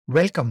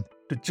Welcome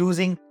to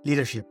Choosing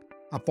Leadership,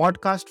 a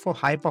podcast for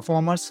high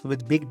performers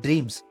with big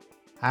dreams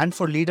and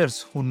for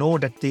leaders who know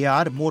that they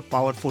are more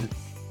powerful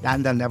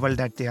than the level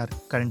that they are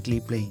currently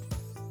playing.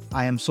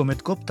 I am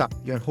Sumit Gupta,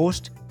 your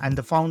host and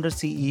the founder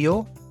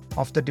CEO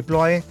of the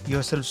Deploy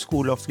Yourself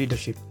School of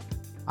Leadership.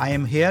 I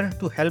am here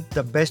to help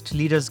the best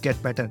leaders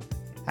get better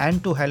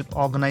and to help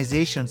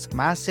organizations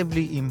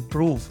massively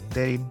improve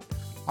their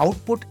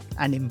output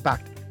and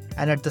impact,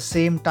 and at the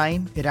same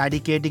time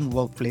eradicating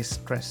workplace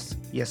stress.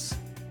 Yes,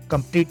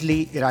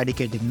 completely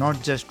eradicating,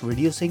 not just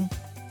reducing,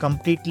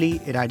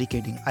 completely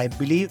eradicating. I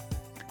believe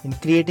in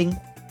creating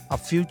a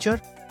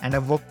future and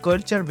a work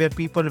culture where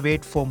people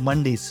wait for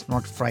Mondays,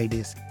 not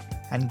Fridays,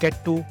 and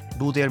get to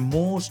do their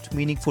most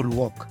meaningful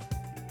work.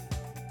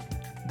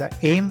 The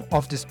aim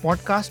of this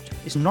podcast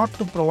is not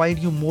to provide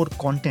you more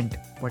content,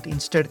 but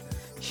instead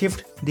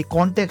shift the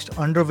context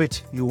under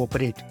which you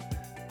operate.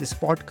 This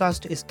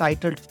podcast is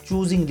titled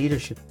Choosing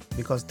Leadership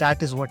because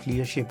that is what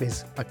leadership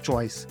is, a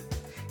choice.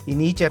 In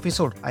each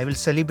episode, I will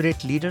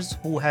celebrate leaders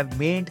who have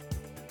made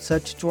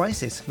such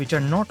choices, which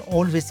are not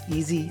always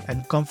easy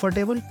and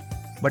comfortable,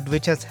 but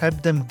which has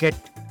helped them get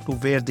to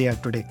where they are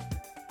today.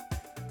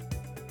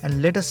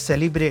 And let us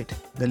celebrate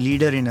the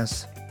leader in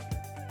us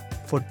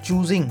for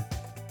choosing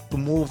to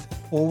move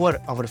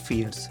over our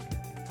fears,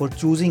 for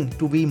choosing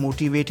to be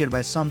motivated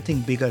by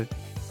something bigger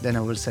than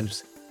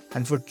ourselves,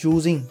 and for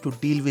choosing to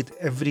deal with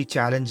every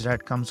challenge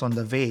that comes on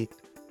the way.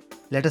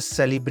 Let us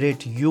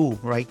celebrate you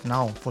right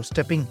now for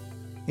stepping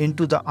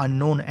into the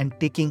unknown and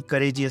taking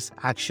courageous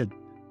action,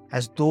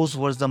 as those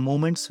were the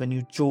moments when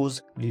you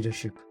chose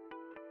leadership.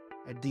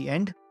 At the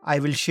end, I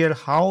will share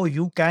how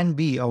you can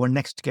be our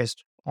next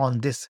guest on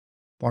this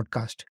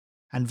podcast.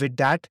 And with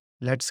that,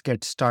 let's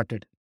get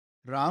started.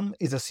 Ram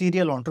is a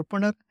serial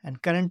entrepreneur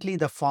and currently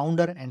the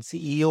founder and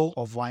CEO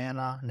of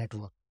Vienna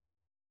Network.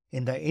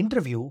 In the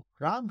interview,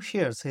 Ram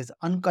shares his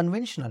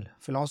unconventional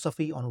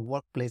philosophy on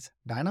workplace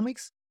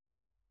dynamics,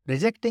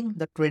 rejecting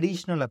the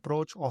traditional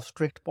approach of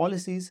strict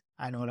policies,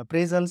 annual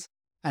appraisals,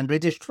 and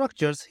rigid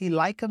structures. He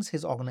likens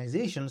his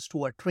organizations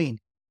to a train,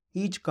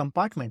 each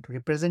compartment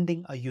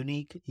representing a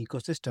unique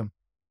ecosystem.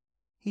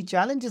 He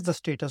challenges the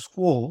status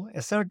quo,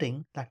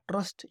 asserting that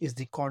trust is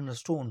the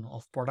cornerstone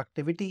of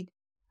productivity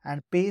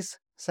and pays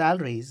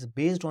salaries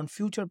based on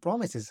future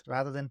promises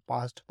rather than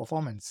past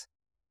performance.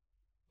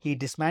 He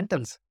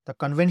dismantles the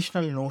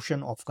conventional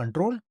notion of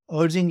control,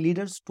 urging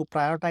leaders to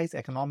prioritize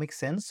economic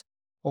sense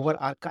over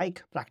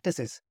archaic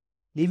practices,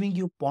 leaving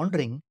you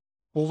pondering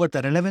over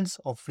the relevance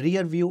of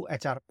rear view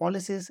HR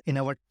policies in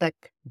our tech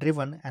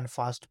driven and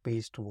fast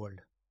paced world.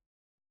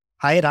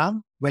 Hi,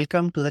 Ram.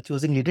 Welcome to the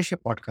Choosing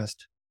Leadership podcast.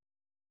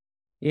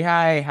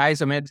 Yeah, hi,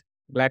 Sumit.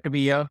 Glad to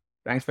be here.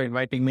 Thanks for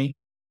inviting me.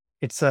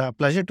 It's a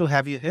pleasure to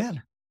have you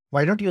here.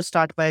 Why don't you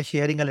start by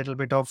sharing a little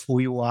bit of who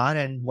you are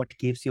and what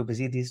keeps you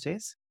busy these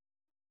days?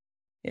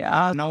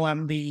 Yeah, now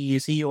I'm the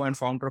CEO and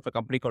founder of a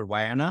company called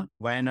Vienna.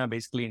 Vienna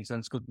basically in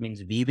Sanskrit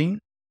means weaving.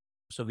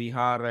 So we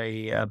are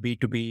a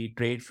B2B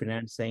trade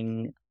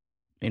financing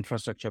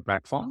infrastructure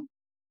platform.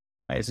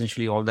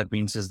 Essentially, all that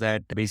means is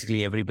that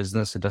basically every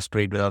business does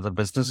trade with other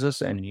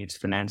businesses and needs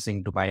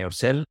financing to buy or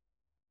sell.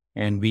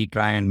 And we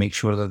try and make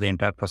sure that the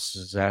entire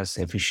process is as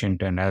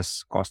efficient and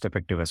as cost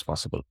effective as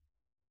possible.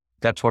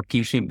 That's what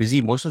keeps me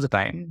busy most of the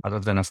time, other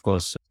than, of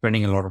course,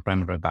 spending a lot of time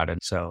with my garden.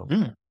 So,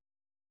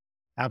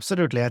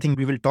 Absolutely. I think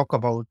we will talk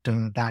about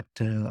that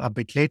a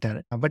bit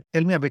later. But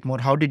tell me a bit more.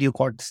 How did you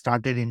got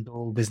started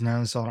into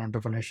business or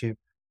entrepreneurship?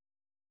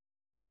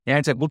 yeah,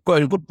 it's a good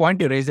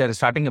point you raised there,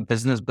 starting a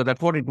business, because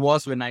that's what it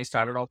was when I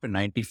started off in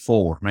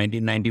 94.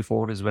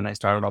 1994 is when I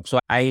started off. So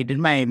I did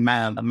my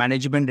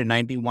management in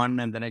 91,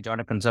 and then I joined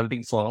a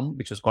consulting firm,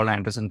 which was called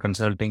Anderson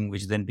Consulting,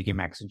 which then became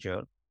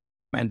Accenture.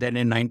 And then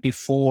in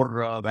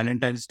 94,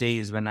 Valentine's Day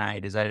is when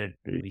I decided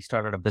we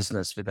started a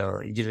business with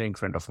an engineering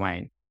friend of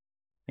mine.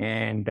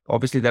 And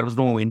obviously, there was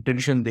no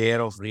intention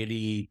there of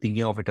really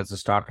thinking of it as a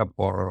startup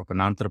or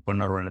an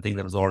entrepreneur or anything.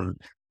 That was all.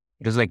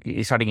 It was like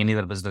starting any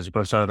other business. You could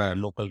have started a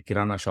local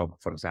kirana shop,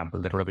 for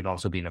example. That would have been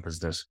also been a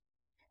business.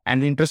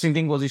 And the interesting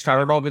thing was we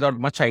started off without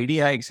much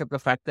idea, except the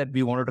fact that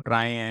we wanted to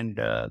try and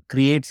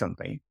create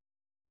something.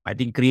 I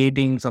think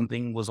creating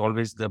something was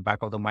always the back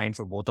of the mind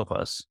for both of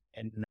us.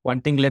 And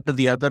one thing led to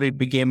the other. It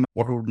became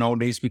what would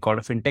nowadays be called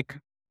a fintech.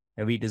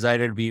 And we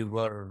decided we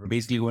were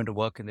basically going to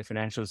work in the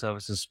financial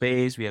services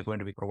space. We are going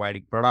to be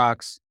providing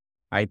products,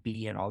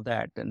 IP, and all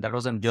that. And that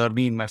was a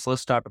journey in my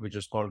first startup, which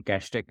was called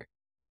CashTech,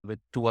 with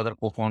two other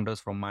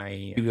co-founders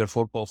we were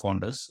four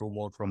co-founders, two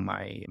more from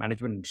my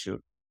management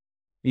institute.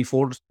 We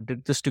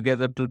did this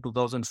together till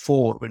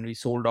 2004 when we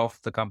sold off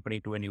the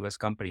company to a US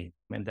company.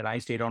 And then I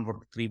stayed on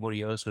for 3 more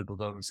years till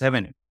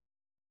 2007.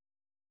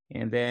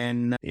 And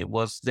then it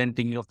was then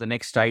thinking of the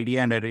next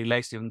idea. And I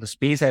realized in the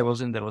space I was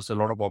in, there was a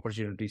lot of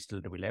opportunities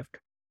still to be left.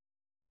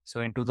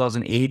 So in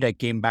 2008, I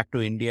came back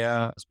to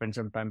India, spent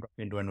some time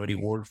talking to a very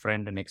old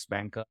friend, an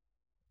ex-banker.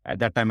 At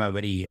that time, a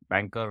very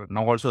banker,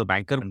 now also a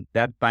banker. And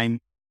that time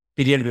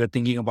period, we were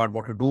thinking about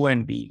what to do.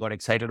 And we got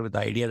excited with the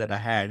idea that I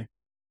had.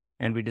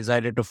 And we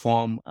decided to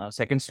form a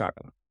second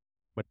startup.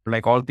 But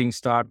like all things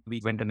start,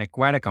 we went and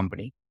acquired a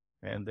company.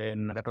 And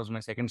then that was my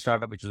second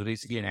startup, which was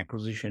basically an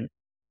acquisition.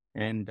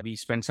 And we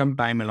spent some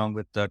time along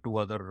with two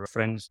other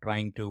friends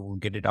trying to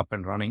get it up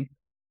and running.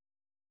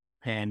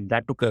 And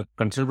that took a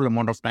considerable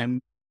amount of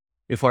time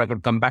before I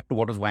could come back to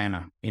what was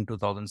Vienna in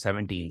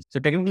 2017. So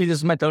technically, this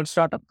is my third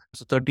startup.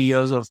 So 30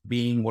 years of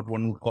being what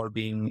one would call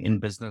being in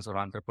business or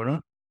entrepreneur.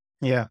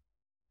 Yeah.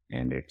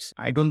 And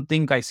I don't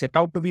think I set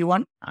out to be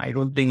one. I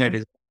don't think I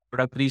did.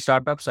 I have three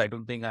startups. I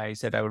don't think I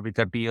said I would be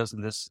 30 years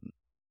in this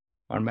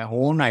on my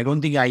own. I don't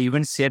think I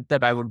even said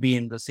that I would be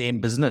in the same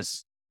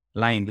business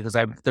line because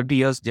I've 30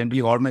 years.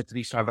 Generally, all my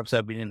three startups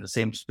have been in the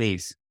same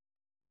space.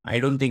 I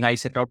don't think I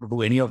set out to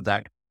do any of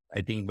that.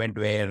 I think went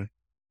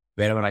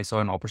wherever I saw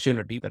an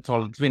opportunity. That's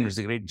all it's been. It's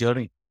a great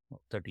journey.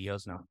 30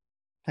 years now.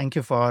 Thank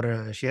you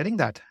for sharing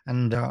that.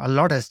 And a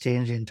lot has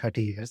changed in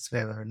 30 years,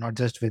 not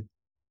just with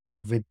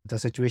the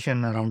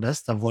situation around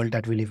us, the world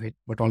that we live in,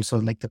 but also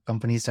like the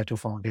companies that you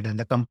founded and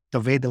the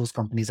way those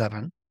companies are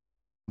run.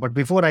 But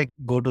before I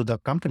go to the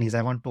companies,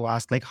 I want to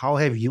ask, like, how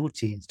have you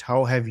changed?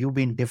 How have you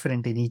been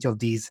different in each of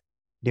these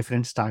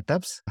different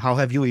startups? How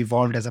have you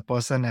evolved as a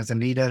person, as a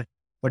leader?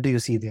 What do you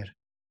see there?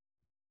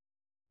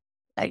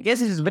 I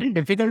guess it is very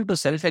difficult to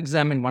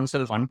self-examine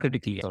oneself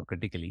uncritically or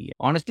critically.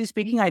 Honestly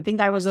speaking, I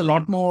think I was a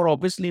lot more,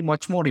 obviously,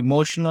 much more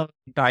emotional,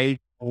 tied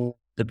to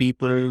the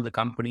people, the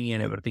company,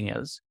 and everything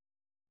else.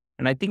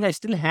 And I think I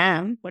still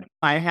am, but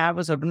I have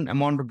a certain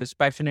amount of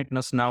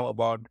dispassionateness now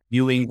about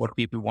viewing what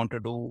people want to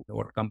do,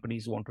 what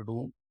companies want to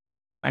do.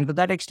 And to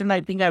that extent, I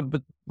think I've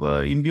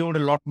imbued a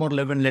lot more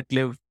live and let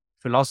live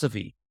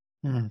philosophy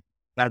Hmm.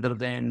 rather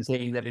than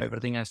saying that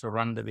everything has to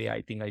run the way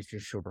I think I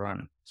should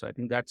run. So I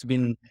think that's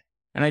been,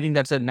 and I think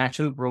that's a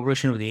natural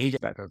progression with age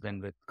better than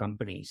with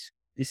companies.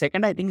 The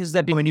second, I think, is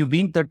that when you've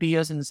been 30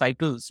 years in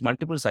cycles,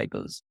 multiple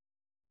cycles,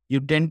 you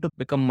tend to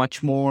become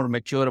much more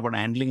mature about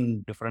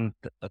handling different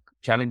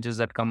challenges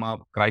that come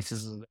up,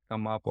 crises that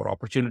come up, or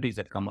opportunities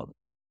that come up.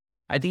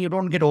 I think you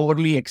don't get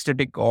overly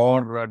ecstatic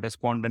or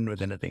despondent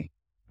with anything.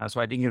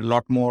 So I think a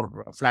lot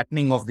more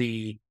flattening of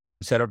the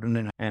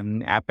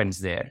serotonin happens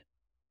there.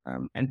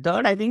 And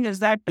third, I think, is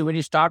that when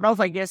you start off,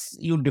 I guess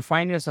you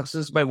define your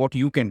success by what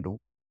you can do.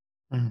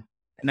 Hmm.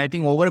 And I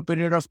think over a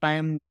period of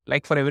time,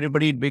 like for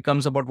everybody, it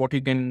becomes about what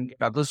you can get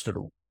others to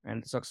do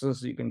and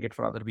success you can get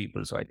for other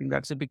people. So I think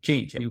that's a big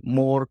change. You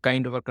more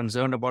kind of are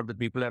concerned about the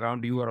people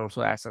around you are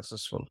also as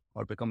successful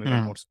or become even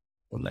Hmm. more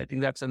successful. I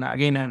think that's and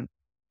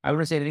I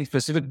wouldn't say anything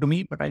specific to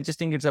me, but I just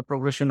think it's a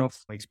progression of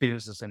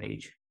experiences and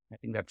age. I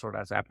think that's what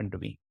has happened to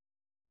me.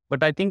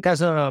 But I think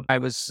I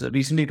was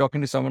recently talking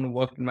to someone who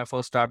worked in my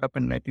first startup,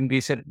 and I think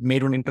they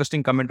made an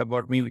interesting comment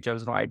about me, which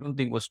I don't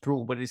think was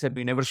true, but they said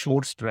we never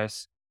showed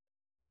stress.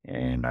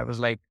 And I was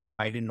like,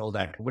 I didn't know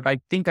that. But I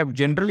think I've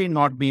generally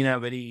not been a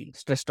very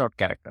stressed out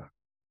character.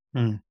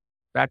 Hmm.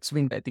 That's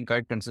been, I think,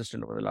 quite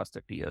consistent over the last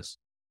 30 years.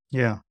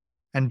 Yeah.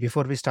 And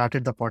before we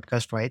started the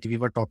podcast, right, we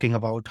were talking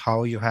about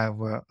how you have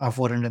a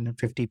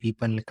 450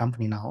 people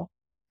company now,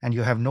 and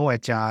you have no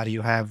HR,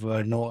 you have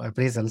no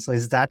appraisal. So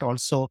is that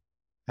also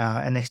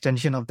an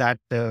extension of that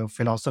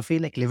philosophy,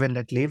 like live and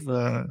let live,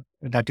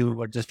 that you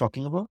were just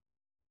talking about?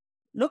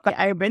 Look,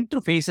 I went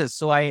through phases.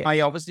 So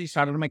I obviously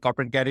started my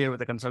corporate career with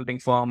a consulting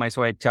firm. I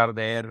saw HR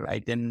there.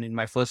 I then, in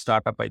my first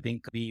startup, I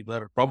think we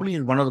were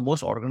probably one of the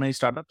most organized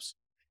startups.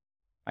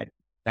 I,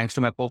 thanks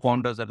to my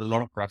co-founders, there are a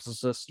lot of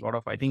processes,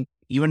 I think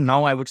even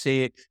now I would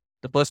say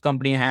the first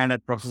company I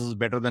had processes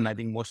better than I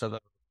think most other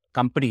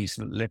companies,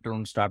 let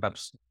alone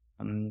startups.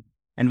 And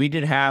we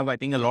did have, I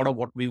think, a lot of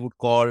what we would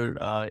call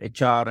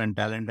HR and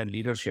talent and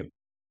leadership.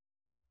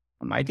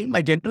 I think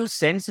my general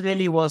sense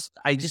really was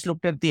I just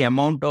looked at the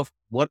amount of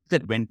work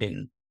that went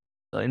in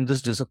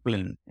this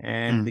discipline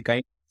and Hmm. the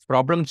kind of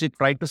problems it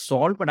tried to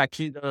solve, but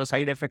actually the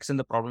side effects and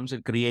the problems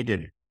it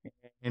created.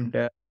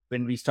 And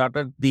when we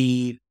started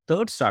the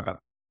third startup,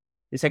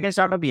 the second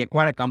startup, we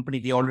acquired a company.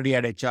 They already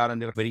had HR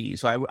and they were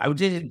so I would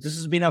say this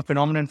has been a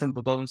phenomenon from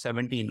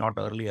 2017, not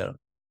earlier.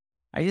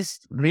 I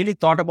just really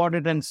thought about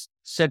it and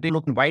said,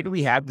 look, why do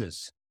we have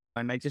this?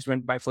 And I just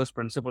went by first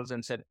principles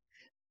and said,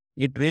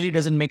 it really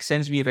doesn't make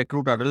sense. We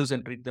recruit adults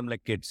and treat them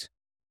like kids.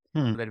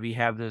 Hmm. That we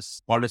have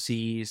this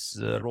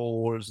policies,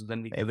 roles.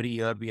 Then every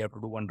year we have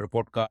to do one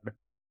report card.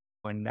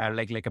 And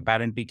like a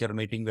parent teacher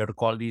meeting, we have to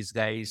call these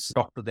guys,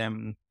 talk to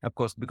them. Of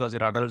course, because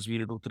they're adults,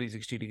 we'll do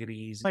 360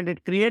 degrees. And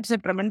it creates a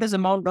tremendous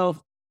amount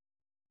of,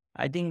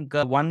 I think,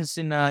 once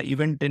in a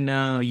event in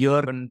a year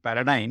and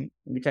paradigm,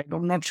 which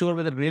I'm not sure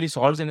whether it really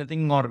solves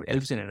anything or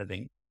helps in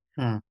anything.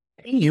 Hmm.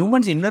 I think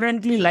humans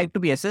inherently like to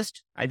be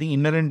assessed. I think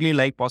inherently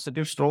like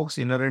positive strokes,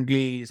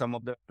 inherently some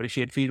of the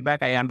appreciate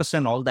feedback. I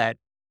understand all that.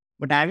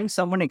 But having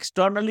someone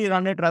externally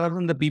run it rather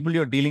than the people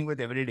you're dealing with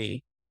every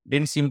day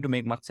didn't seem to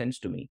make much sense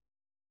to me.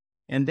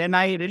 And then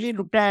I really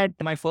looked at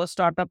my first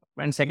startup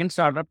and second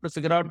startup to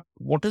figure out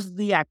what is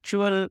the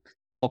actual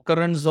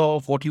occurrence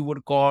of what you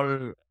would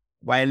call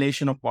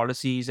violation of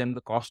policies and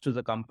the cost to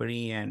the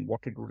company and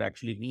what it would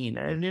actually mean.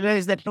 And I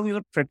realized that we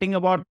were fretting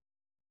about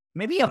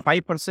maybe a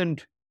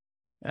 5%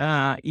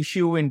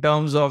 issue in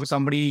terms of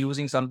somebody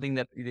using something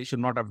that they should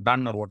not have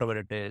done or whatever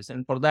it is.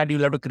 And for that,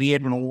 you'll have to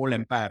create an whole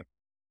empire.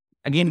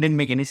 Again, didn't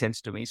make any sense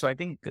to me. So I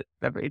think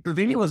that it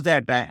really was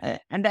that.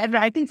 And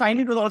I think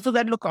finally it was also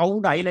that, look, how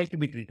would I like to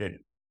be treated?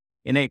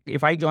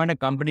 If I join a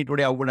company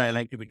today, how would I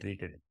like to be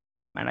treated?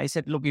 And I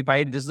said, look,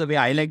 this is the way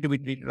I like to be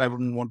treated, I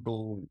wouldn't want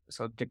to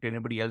subject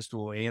anybody else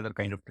to any other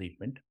kind of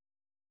treatment.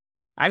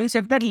 Having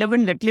said that, live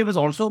and let live is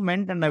also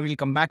meant, and I will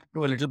come back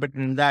to a little bit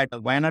in that.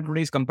 Wayana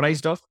today is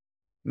comprised of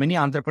many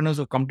entrepreneurs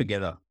who come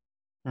together.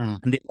 And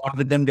they brought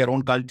with them their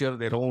own culture,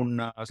 their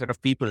own set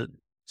of people.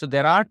 So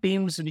there are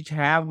teams which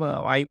have,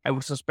 I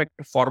would suspect,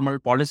 formal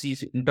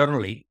policies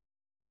internally,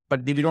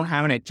 but we don't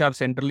have an HR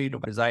centrally to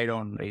decide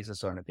on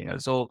races or anything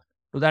else. So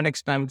to that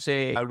extent, I would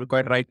say I would be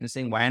quite right in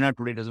saying Wayana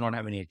today does not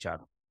have any HR.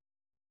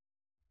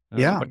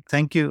 Yeah, But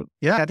thank you.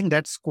 Yeah, I think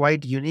that's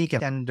quite unique.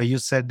 And you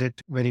said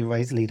it very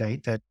wisely,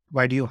 right? That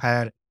why do you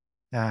hire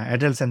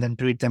adults and then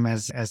treat them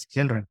as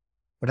children?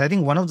 But I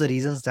think one of the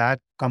reasons that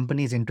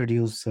companies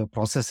introduce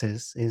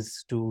processes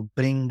is to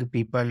bring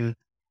people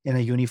in a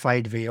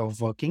unified way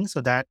of working so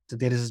that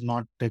there is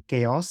not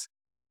chaos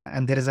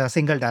and there is a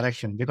single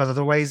direction, because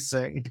otherwise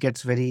it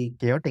gets very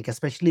chaotic,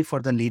 especially for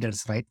the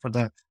leaders, right? For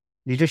the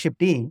leadership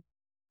team,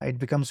 it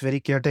becomes very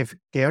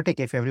chaotic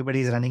if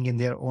everybody is running in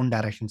their own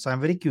direction. So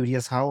I'm very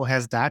curious, how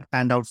has that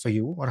panned out for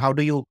you, or how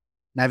do you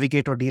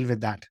navigate or deal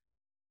with that?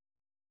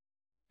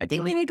 I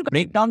think we need to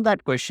break down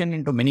that question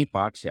into many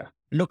parts here.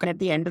 Look, at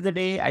the end of the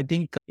day, I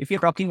think if you're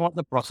talking about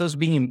the process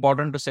being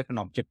important to set an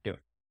objective,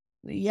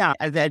 yeah,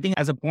 I think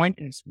as a point,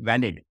 it's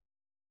valid.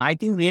 I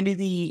think really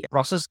the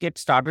process gets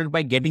started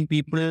by getting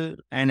people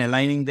and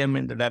aligning them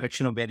in the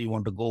direction of where you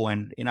want to go.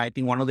 And I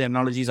think one of the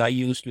analogies I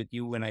used with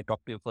you when I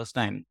talked to you first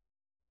time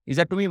is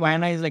that to me,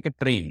 Vayana is like a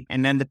train.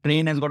 And then the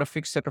train has got a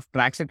fixed set of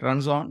tracks it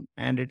runs on,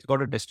 and it's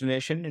got a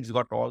destination. It's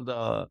got all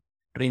the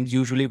trains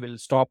usually will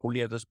stop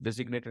only at the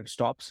designated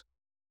stops.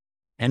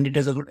 And it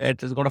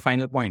has got a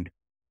final point.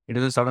 It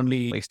doesn't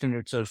suddenly extend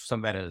itself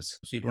somewhere else.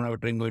 So you don't have a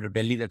train going to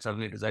Delhi that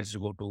suddenly decides to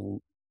go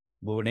to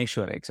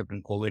Bhubaneswar, except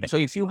in COVID. So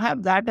if you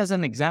have that as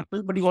an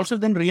example, but you also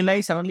then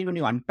realize suddenly when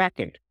you unpack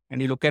it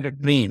and you look at a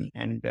train,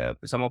 and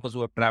some of us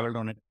who have traveled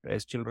on it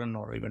as children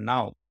or even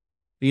now,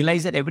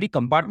 realize that every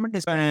compartment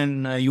is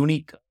an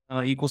unique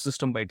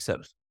ecosystem by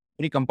itself.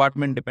 Every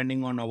compartment,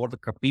 depending on what the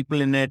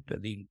people in it,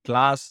 the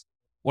class,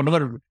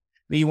 whatever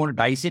way you want to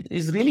dice it,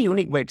 is really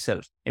unique by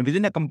itself. And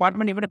within a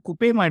compartment, even a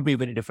coupe might be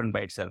very different by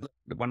itself.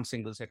 One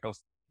single set of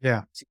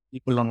Yeah.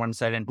 people on one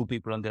side and two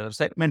people on the other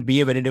side might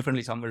behave very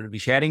differently. Some will be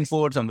sharing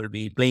food, some will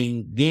be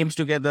playing games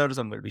together,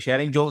 some will be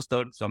sharing jokes,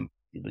 some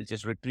will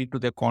just retreat to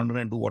their corner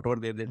and do whatever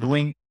they're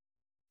doing.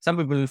 Some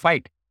people will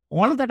fight.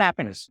 All of that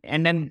happens.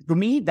 And then to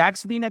me,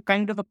 that's been a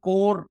kind of a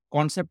core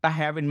concept I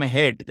have in my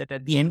head, that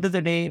at the end of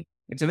the day,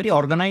 it's a very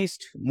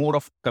organized mode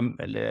of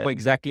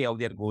exactly how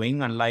they're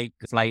going. Unlike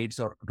flights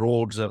or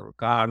roads or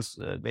cars,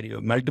 where you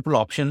have multiple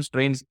options,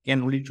 trains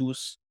can only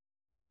choose,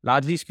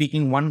 largely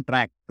speaking, one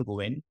track to go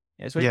in.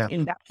 So Yeah.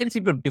 in that sense,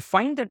 if you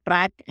define the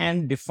track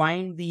and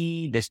define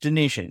the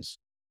destinations,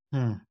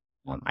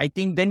 I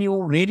think then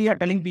you really are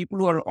telling people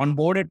who are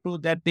onboarded to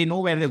that they know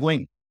where they're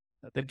going.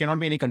 There cannot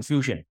be any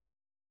confusion.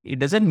 It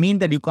doesn't mean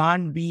that you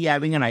can't be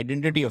having an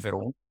identity of your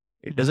own.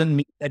 It doesn't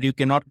mean that you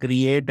cannot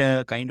create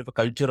a kind of a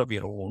culture of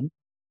your own.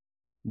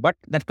 But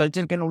that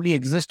culture can only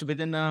exist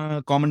within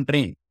a common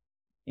train.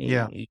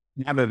 Yeah. You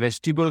have a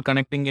vestibule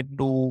connecting it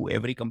to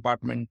every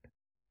compartment.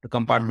 The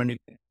compartment,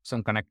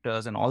 some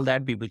connectors and all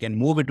that. People can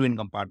move between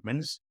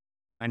compartments.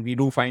 And we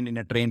do find in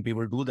a train,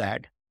 people do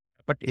that.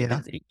 But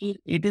Yeah.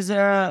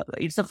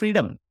 it's a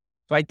freedom.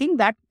 So I think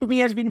that to me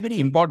has been very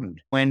important.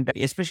 And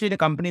especially the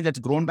company that's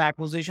grown by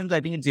acquisitions, I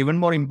think it's even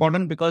more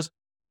important because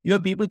you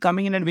have people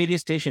coming in at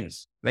various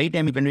stations, right?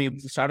 I mean, when we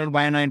started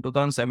Vayana in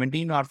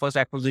 2017, our first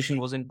acquisition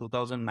was in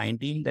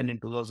 2019, then in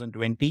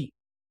 2020,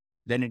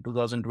 then in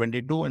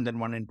 2022, and then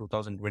one in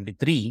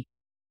 2023.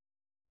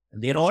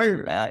 They're all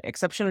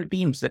exceptional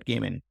teams that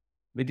came in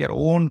with their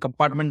own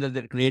compartment that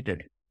they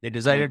created. They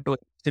decided to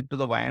sit to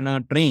the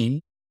Vayana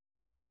train.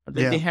 But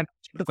then they had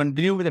to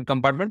continue with that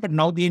compartment, but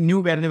now they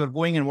knew where they were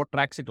going and what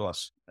tracks it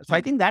was. So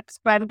I think that's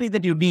clarity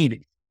that you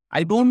need.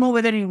 I don't know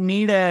whether you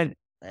need a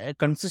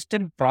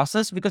consistent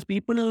process, because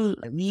people,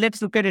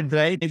 let's look at it,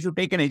 right? If you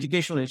take an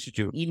educational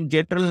institute, in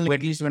general,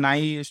 at least when I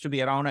used to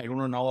be around, I don't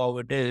know now how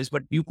it is,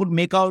 but you could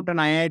make out an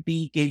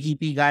IIT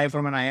KGP guy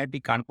from an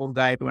IIT Kanpur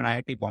guy to an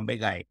IIT Bombay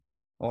guy,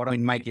 or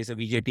in my case, a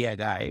VJTI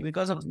guy,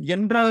 because of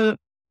general,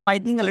 I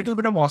think a little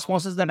bit of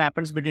osmosis that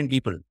happens between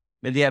people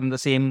when they are in the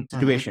same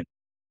situation.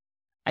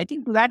 I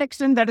think to that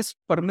extent that is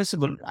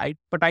permissible.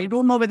 But I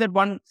don't know whether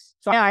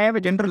so I have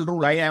a general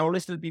rule. I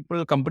always tell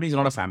people company is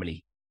not a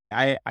family.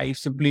 I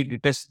simply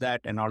detest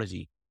that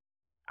analogy.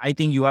 I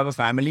think you have a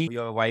family,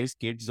 your wives,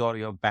 kids, or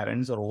your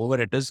parents, or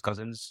whoever it is,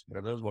 cousins,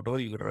 brothers, whatever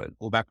you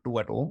go back to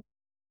at home.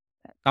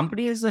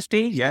 Company is the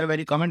stage, where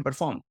you come and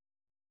perform,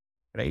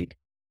 right?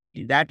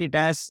 That it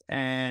has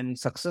and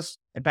success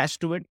attached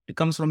to it. It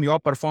comes from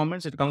your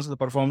performance. It comes from the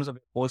performance of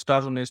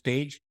co-stars on your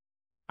stage.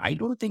 I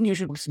don't think you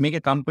should make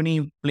a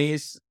company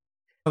place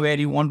where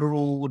you want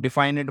to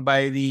define it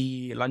by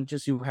the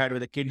lunches you've had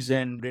with the kids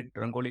and did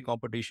Rangoli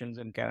competitions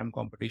and carom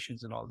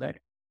competitions and all that.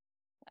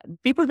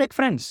 People make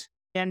friends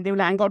and they will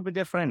hang out with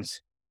their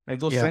friends. Like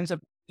those Yeah. friends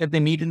that they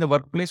meet in the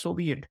workplace, so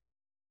be it.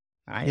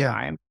 Yeah.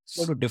 I am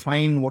going to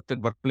define what the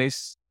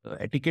workplace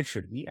etiquette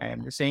should be. I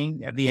am just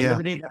saying at the end of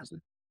Yeah. the day,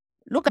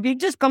 look, it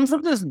just comes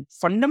from this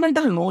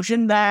fundamental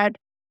notion that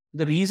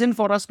the reason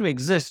for us to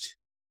exist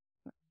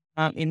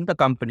in the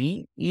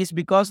company is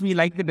because we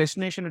like the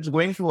destination it's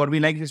going to, or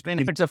we like this train.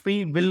 If it's a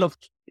free will of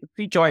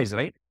free choice,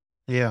 right?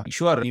 Yeah.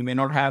 Sure, you may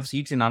not have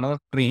seats in another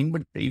train,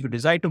 but if you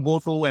decide to go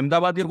to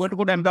Ahmedabad, you're going to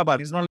go to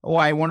Ahmedabad. It's not, oh,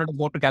 I wanted to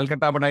go to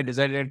Calcutta, but I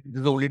decided this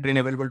is the only train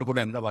available to go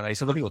to Ahmedabad.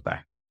 ऐसा थोड़ी होता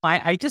है.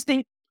 I just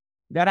think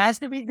there has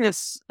to be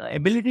this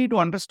ability to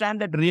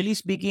understand that really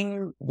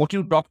speaking, what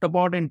you talked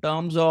about in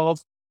terms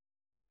of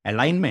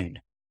alignment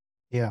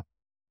Yeah.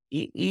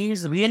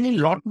 is really a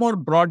lot more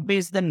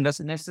broad-based than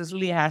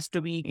necessarily has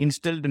to be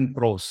instilled in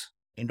prose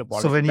into So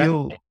policy. when That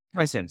you, makes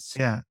my sense.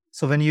 yeah.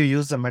 So when you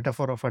use the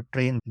metaphor of a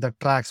train, the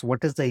tracks,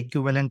 what is the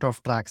equivalent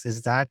of tracks?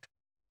 Is that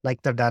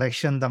like the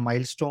direction, the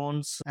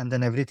milestones, and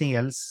then everything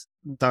else?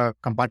 The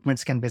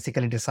compartments can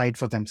basically decide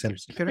for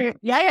themselves. Correct?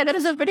 Yeah. There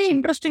is a very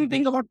interesting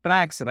thing about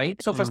tracks,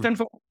 right? So first Mm. and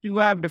foremost, you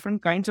have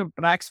different kinds of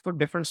tracks for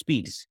different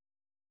speeds.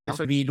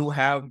 So we do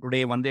have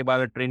today Vande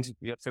Bharat trains, if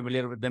you're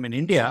familiar with them in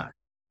India,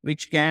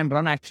 which can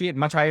run actually at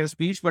much higher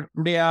speeds, but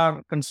they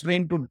are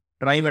constrained to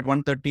drive at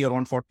 130 or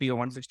 140 or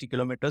 160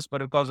 kilometers, but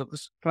because of the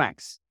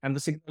tracks and the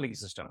signaling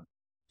system.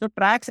 So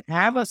tracks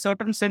have a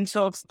certain sense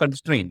of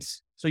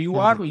constraints. So you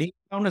are laying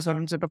down a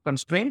certain set of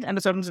constraints and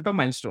a certain set of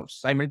milestones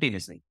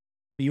simultaneously.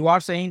 You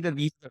are saying that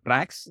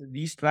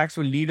these tracks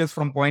will lead us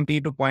from point A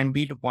to point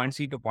B to point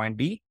C to point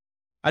D.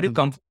 Are you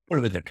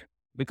comfortable with it?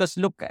 Because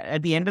look,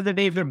 at the end of the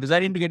day, if you're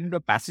deciding to get into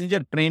a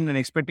passenger train and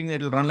expecting that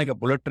it'll run like a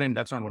bullet train,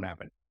 that's not going to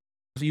happen.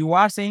 So you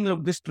are saying,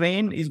 look, this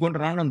train is going to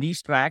run on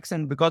these tracks,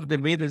 and because the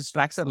way these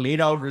tracks are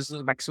laid out, this is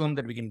the maximum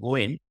that we can go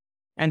in.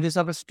 And these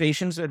are the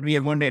stations that we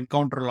are going to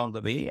encounter along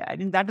the way. I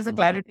think that is the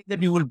clarity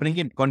that you will bring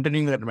in,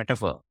 continuing that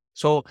metaphor.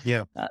 So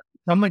Yeah.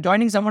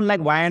 joining someone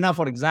like Vienna,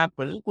 for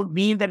example, could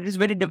mean that it is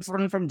very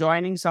different from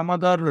joining some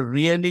other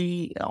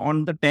really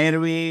on the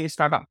tearaway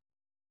startup,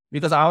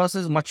 because ours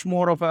is much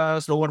more of a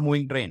slower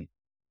moving train.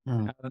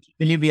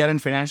 Really, we are in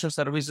financial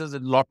services, a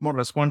lot more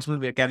responsible.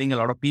 We are carrying a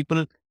lot of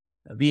people.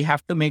 We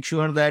have to make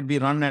sure that we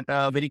run at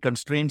a very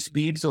constrained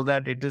speed so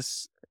that it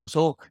is.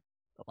 So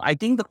I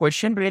think the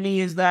question really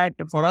is that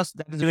for us,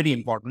 that is very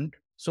important.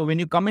 So when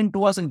you come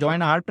into us and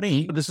join our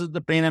train, this is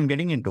the train I'm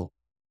getting into.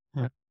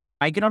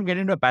 I cannot get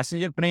into a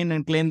passenger train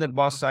and claim that,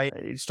 boss,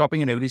 it's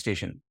stopping at every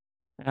station.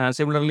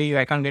 Similarly,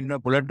 I can't get into a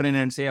bullet train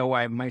and say,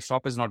 oh, my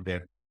stop is not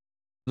there.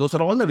 Those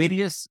are all the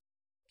various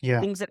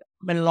things that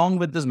come along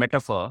with this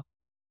metaphor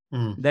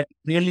that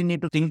really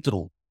need to think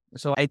through.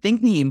 So I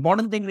think the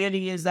important thing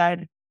really is that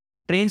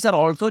trains are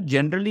also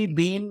generally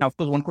being, of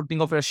course, one could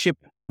think of a ship.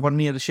 For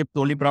me, as a ship,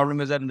 the only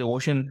problem is that in the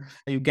ocean,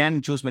 you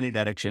can choose many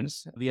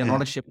directions. We are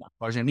not a ship,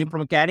 unfortunately.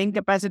 From a carrying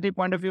capacity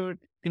point of view, it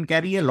can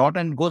carry a lot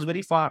and goes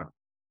very far.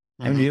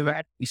 I mean, we've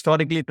had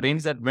historically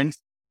trains that went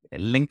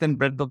length and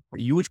breadth of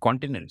huge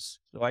continents.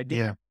 So I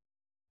think,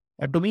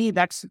 to me,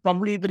 that's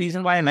probably the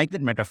reason why I like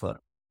that metaphor.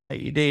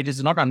 It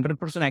is not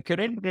 100%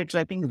 accurate, but it's,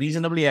 I think,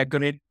 reasonably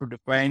accurate to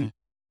define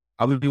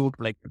how you would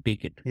like to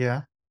take it.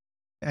 Yeah.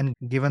 And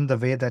given the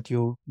way that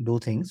you do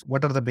things,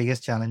 what are the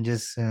biggest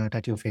challenges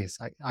that you face,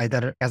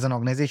 either as an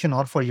organization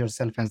or for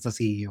yourself as the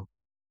CEO?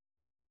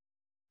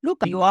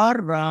 Look, you are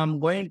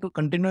going to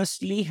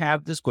continuously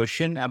have this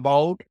question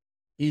about,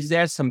 is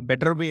there some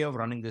better way of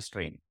running this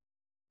train?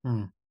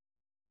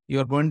 You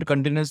are going to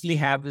continuously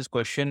have this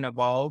question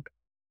about,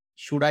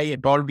 should I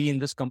at all be in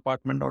this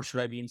compartment or should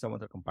I be in some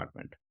other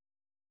compartment?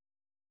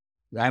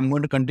 I'm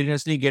going to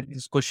continuously get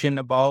this question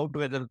about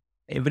whether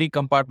every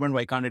compartment,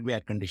 why can't it be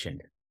air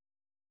conditioned?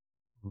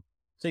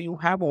 So you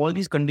have all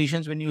these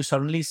conditions when you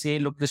suddenly say,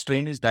 look, this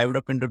train is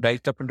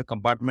diced up into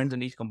compartments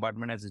and each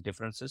compartment has its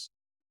differences.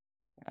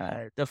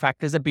 The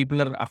fact is that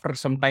people are, after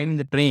some time in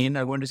the train,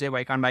 are going to say,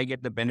 why can't I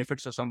get the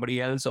benefits of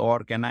somebody else? Or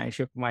can I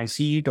shift my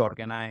seat? Or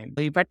can I?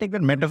 So if I take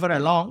that metaphor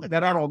along,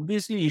 there are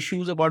obviously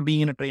issues about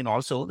being in a train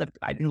also that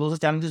I think those are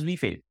challenges we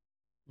face.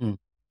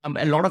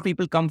 A lot of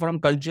people come from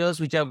cultures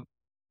which have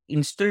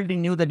instilled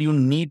in you that you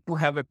need to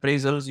have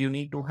appraisals, you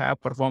need to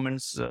have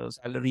performance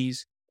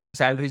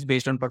salaries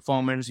based on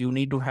performance, you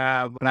need to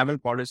have travel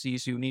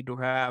policies, you need to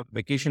have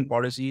vacation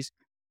policies.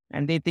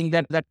 And they think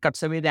that that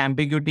cuts away the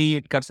ambiguity,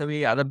 it cuts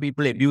away other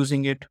people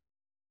abusing it.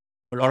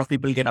 A lot of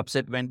people get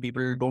upset when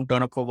people don't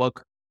turn up for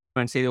work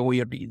and say, oh,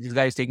 this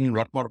guy is taking a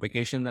lot more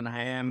vacation than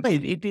I am.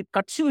 It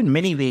cuts you in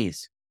many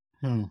ways.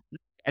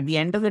 At the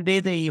end of the day,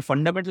 the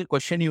fundamental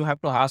question you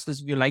have to ask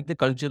is, if you like the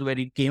culture where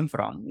it came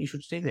from, you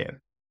should stay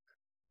there.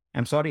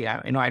 I'm sorry,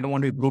 I don't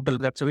want to be brutal.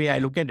 That's the way I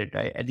look at it.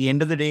 At the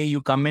end of the day,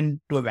 you come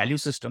into a value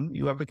system,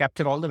 you have to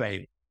capture all the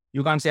value.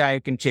 You can't say, I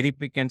can cherry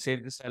pick and say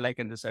this I like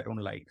and this I don't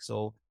like.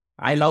 So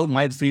I love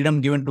my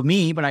freedom given to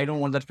me, but I don't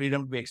want that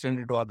freedom to be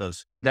extended to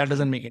others. That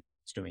doesn't make any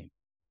sense to me.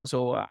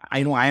 So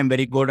I know I am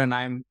very good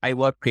and I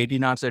work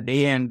 18 hours a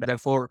day, and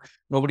therefore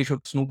nobody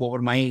should snoop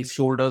over my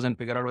shoulders and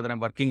figure out whether I'm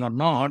working or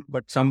not.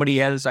 But somebody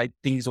else, I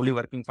think, is only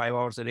working 5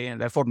 hours a day, and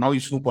therefore now you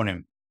snoop on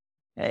him.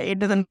 It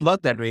doesn't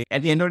work that way.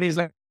 At the end of the day, it's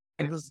like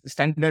it's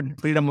standard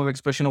freedom of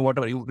expression or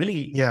whatever. You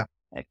really Yeah.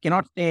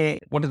 cannot say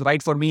what is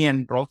right for me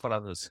and wrong for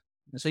others.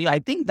 So yeah, I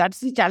think that's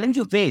the challenge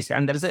you face,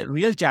 and there is a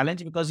real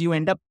challenge because you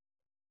end up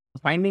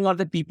finding out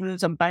that people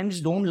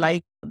sometimes don't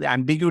like the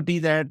ambiguity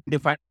that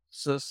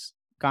definers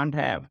can't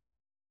have,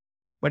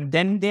 but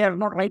then they are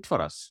not right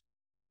for us.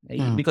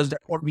 Because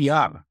that's what we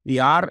are. We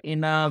are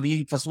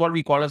we first of all,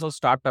 we call ourselves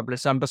startup.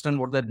 Let's understand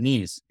what that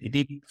means.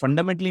 It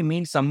fundamentally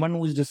means someone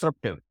who is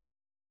disruptive.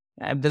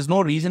 There's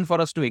no reason for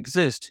us to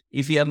exist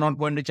if we are not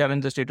going to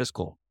challenge the status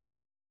quo.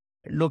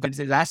 Look, it's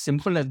as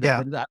simple as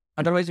that. Yeah.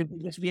 Otherwise, it will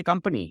just be a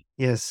company.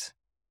 Yes.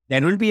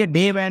 There will be a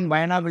day when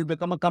Vayana will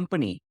become a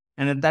company.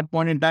 And at that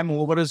point in time,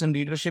 whoever is in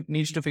leadership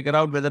needs to figure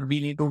out whether we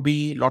need to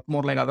be a lot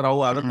more like other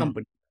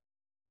companies.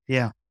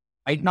 Yeah.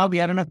 Right now, we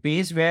are in a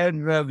phase where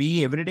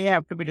we every day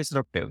have to be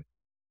disruptive.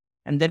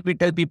 And then we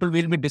tell people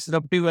we'll be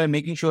disruptive by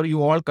making sure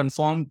you all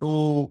conform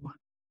to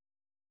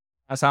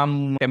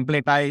some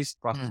templatized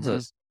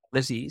processes,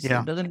 policies.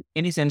 Yeah. It doesn't make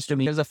any sense to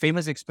me. There's a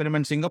famous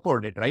experiment Singapore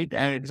did, right?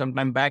 And some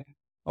time back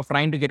of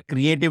trying to get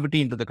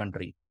creativity into the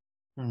country.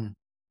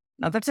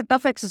 Now, that's a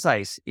tough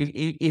exercise.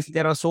 If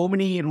there are so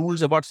many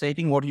rules about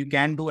stating what you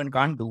can do and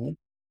can't do,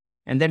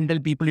 and then tell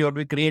people you have to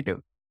be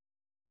creative,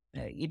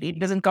 it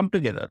doesn't come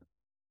together.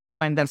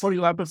 And therefore,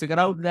 you have to figure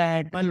out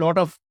that a lot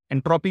of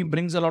entropy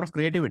brings a lot of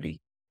creativity.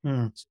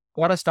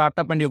 For a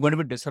startup and you're going to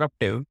be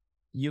disruptive,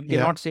 you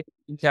cannot say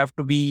things have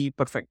to be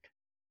perfect.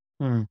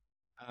 Yeah.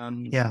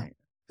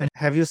 And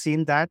have you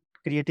seen that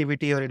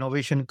creativity or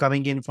innovation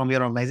coming in from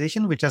your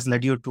organization, which has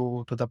led you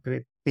to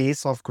the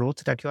pace of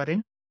growth that you are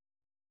in?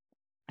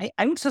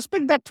 I would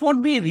suspect that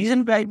won't be a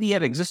reason why we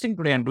are existing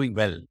today and doing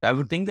well. I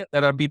would think that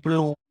there are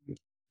people who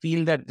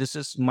feel that this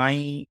is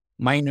my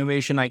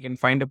innovation. I can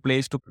find a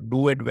place to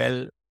do it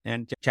well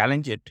and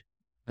challenge it.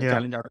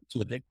 Challenge others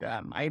with it.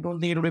 I don't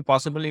think it would be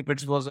possible if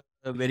it was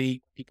a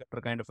very cookie-cutter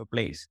kind of a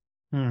place.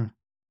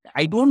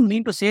 I don't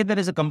mean to say there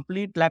is a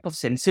complete lack of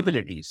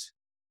sensibilities.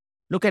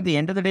 Look, at the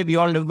end of the day, we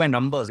all live by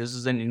numbers. This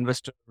is an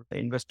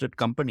invested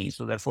company.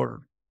 So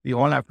therefore, we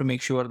all have to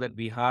make sure that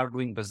we are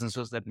doing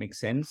businesses that make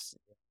sense,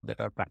 that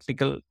are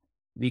practical.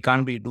 We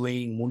can't be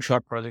doing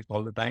moonshot projects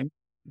all the time.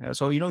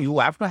 So, you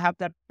have to have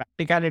that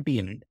practicality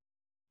in it.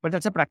 But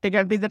that's a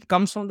practicality that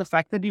comes from the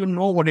fact that you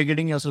know what you're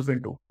getting yourself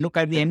into. Look,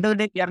 at the end of the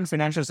day, we are in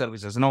financial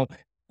services. Now,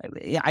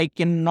 I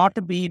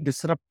cannot be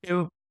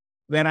disruptive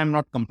where I'm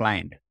not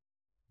compliant.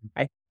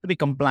 I have to be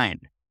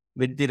compliant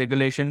with the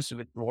regulations,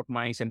 with what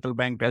my central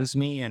bank tells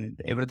me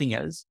and everything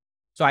else.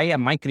 So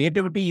my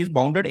creativity is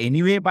bounded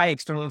anyway by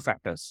external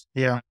factors.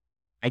 Yeah.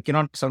 I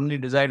cannot suddenly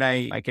decide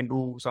I can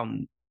do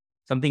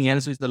something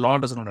else which the law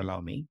does not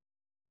allow me.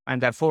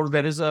 And therefore,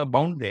 there is a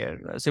bound there.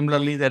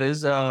 Similarly, there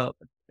is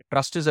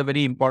trust is a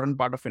very important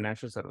part of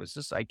financial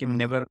services. I can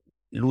never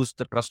lose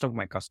the trust of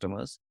my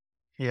customers.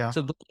 Yeah.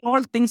 So those are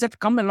all things that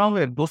come along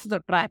with. Those are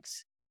the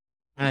tracks.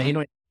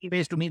 In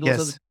ways to me,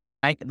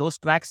 those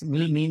tracks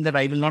will mean that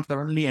I will not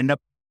suddenly end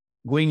up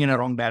going in a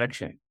wrong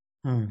direction.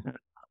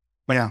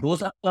 But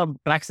those are the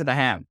tracks that I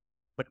have.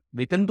 But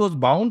within those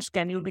bounds,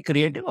 can you be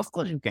creative? Of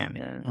course you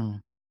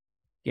can.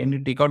 Can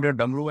you take out your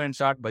damru and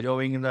start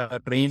bajoving in the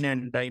train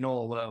and,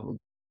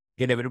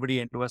 get everybody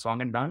into a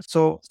song and dance?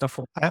 So Stuff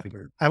for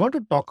people. I want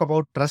to talk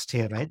about trust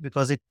here, right?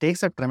 Because it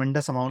takes a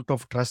tremendous amount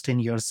of trust in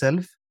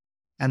yourself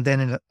and then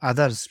in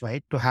others,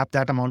 right? To have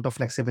that amount of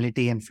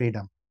flexibility and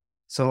freedom.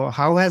 So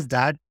how has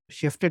that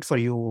shifted for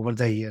you over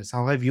the years?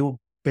 How have you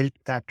built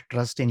that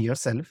trust in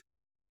yourself,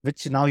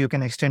 which now you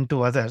can extend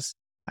to others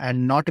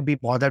and not be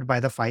bothered by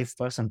the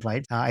 5%,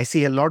 right? I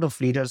see a lot of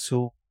leaders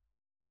who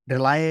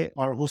rely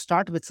or who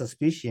start with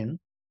suspicion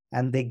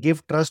and they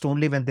give trust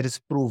only when there is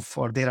proof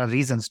or there are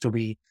reasons to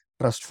be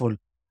trustful.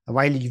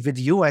 While with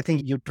you, I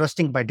think you're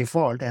trusting by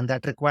default, and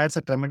that requires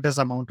a tremendous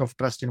amount of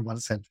trust in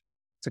oneself.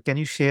 So can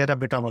you share a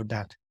bit about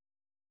that?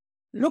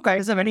 Look,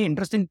 it's a very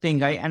interesting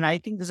thing. I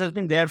think this has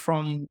been there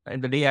from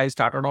the day I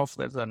started off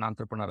as an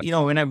entrepreneur.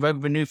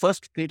 When we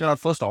first created our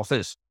first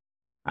office,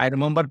 I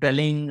remember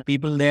telling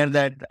people there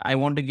that I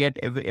want to get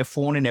a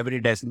phone in every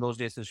desk. In those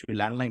days, there should be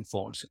landline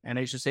phones. And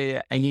I used to say,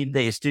 I need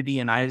the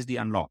STD and ISD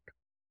unlocked.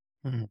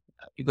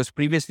 Because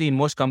previously in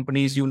most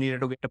companies, you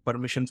needed to get a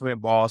permission from a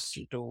boss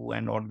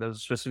and or the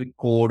specific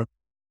code,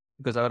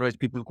 because otherwise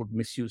people could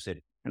misuse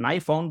it. And I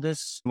found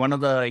this, one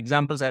of the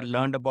examples I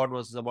learned about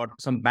was about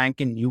some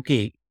bank in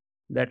UK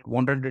that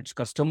wanted its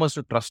customers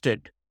to trust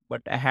it,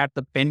 but I had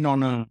the pen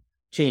on a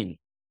chain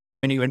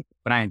when you went to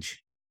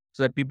branch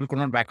so that people could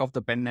not back off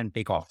the pen and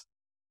take off.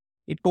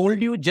 It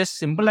told you, just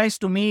symbolize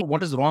to me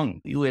what is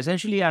wrong. You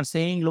essentially are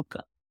saying, look,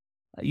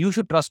 you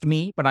should trust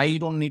me, but I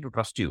don't need to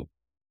trust you.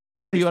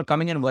 You are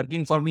coming and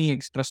working for me,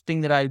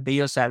 trusting that I'll pay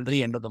your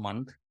salary end of the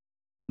month,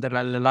 that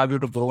I'll allow you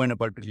to grow in a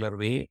particular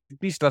way.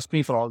 Please trust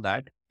me for all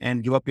that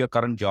and give up your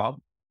current job.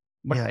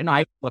 But Yeah.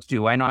 I trust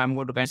you. I know I'm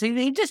going to kind of say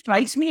it just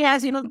strikes me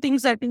as,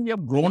 things I think we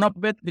have grown up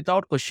with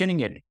without questioning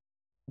it.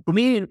 To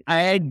me,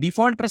 I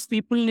default trust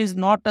people is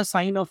not a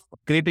sign of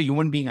great a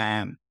human being I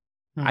am.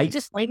 I Hmm.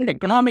 just find it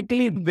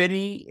economically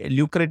very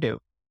lucrative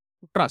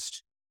to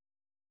trust.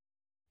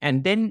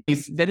 And then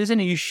if there is an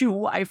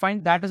issue, I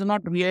find that is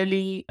not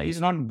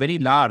very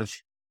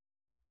large,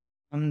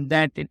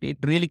 that it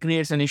really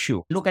creates an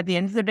issue. Look, at the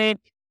end of the day,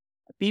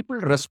 people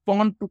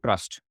respond to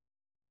trust.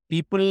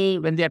 People,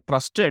 when they are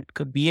trusted,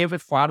 could behave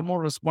with far more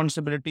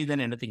responsibility than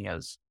anything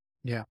else.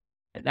 Yeah.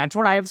 That's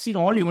what I have seen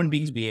all human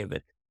beings behave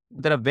with.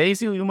 There are very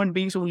few human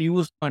beings who will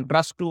use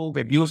trust to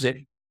abuse it.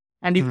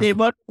 And if Hmm. they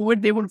were to do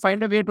it, they would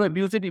find a way to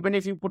abuse it, even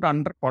if you put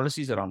under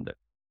policies around it.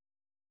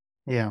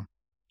 Yeah.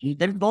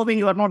 There is no way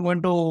you are not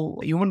going to.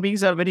 Human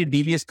beings are very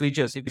devious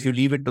creatures if you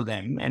leave it to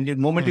them. And the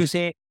moment Hmm. you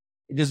say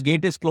this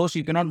gate is closed,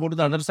 you cannot go to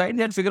the other side,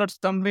 they'll figure out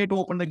some way to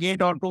open the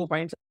gate or to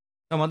find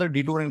some other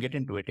detour and get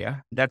into it.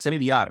 Yeah. That's where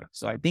we are.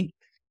 So I think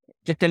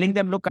just telling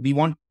them, look,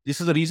 this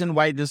is the reason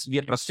why we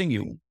are trusting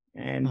you.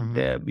 And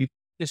Hmm.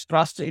 this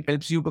trust, it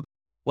helps you to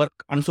work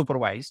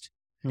unsupervised.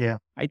 Yeah.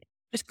 I think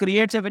this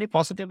creates a very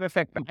positive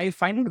effect. I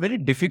find it very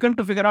difficult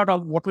to figure out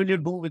what will you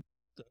do with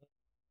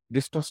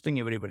distrusting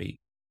everybody.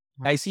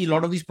 I see a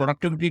lot of these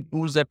productivity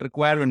tools that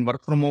require when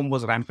work from home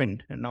was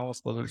rampant, and now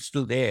of course it's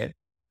still there,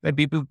 where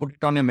people put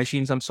it on your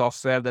machine, some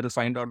software that will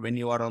find out when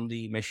you are on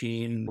the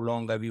machine, how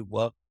long have you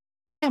worked.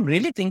 I'm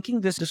really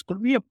thinking this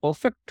could be a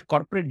perfect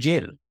corporate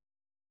jail.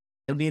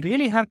 And we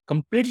really have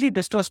completely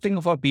distrusting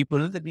of our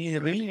people that we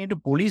really need to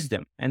police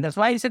them. And that's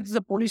why I said it's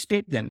a police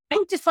state then.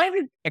 I just find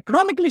it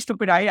economically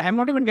stupid. I'm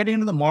not even getting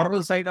into the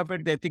moral side of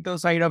it, the ethical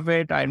side of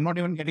it. I'm not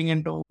even getting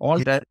into all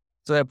that.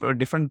 So a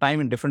different time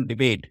and different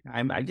debate.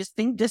 I just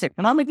think just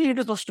economically it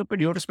is so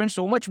stupid. You have to spend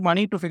so much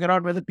money to figure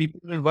out whether people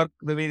will work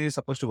the way they're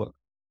supposed to work.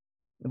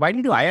 Why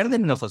did you hire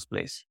them in the first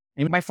place?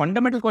 I mean, my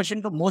fundamental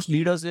question to most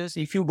leaders is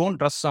if you don't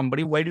trust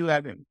somebody, why do you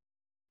have him?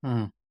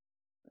 Hmm.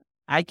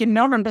 I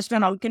cannot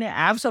understand how can you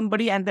have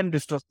somebody and then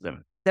distrust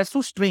them. That's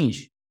so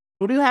strange.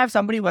 Could you have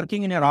somebody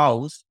working in your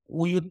house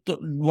who you do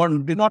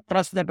not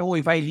trust that, oh,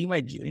 if I leave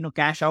my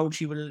cash out,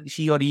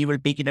 she or he will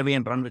take it away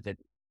and run with it.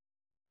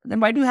 Then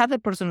why do you have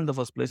that person in the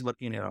first place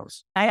working in your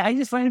house? I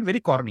just find it very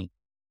corny.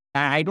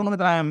 I don't know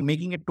whether I'm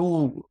making it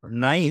too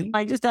naive.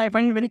 I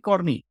find it very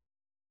corny.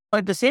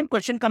 But the same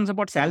question comes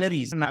about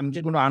salaries, and I'm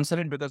just going to answer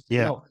it because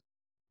Yeah.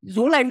 this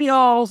whole idea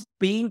of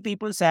paying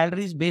people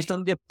salaries based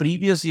on their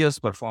previous year's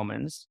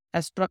performance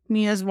has struck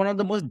me as one of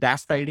the most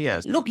daft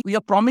ideas. Look, we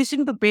are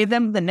promising to pay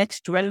them the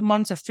next 12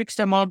 months a fixed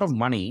amount of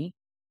money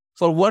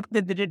for work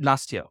that they did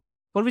last year,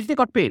 for which they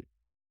got paid.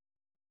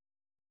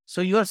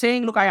 So you are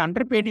saying, look, I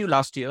underpaid you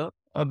last year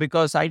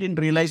because I didn't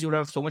realize you would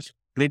have so much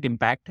great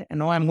impact, and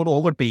now I'm going to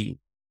overpay you.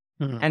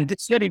 Hmm. And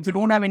this year, if you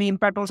don't have any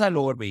impact, also I'll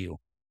overpay you.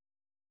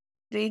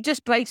 It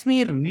just strikes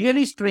me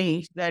really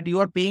strange that you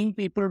are paying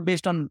people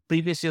based on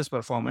previous year's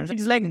performance.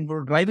 It's like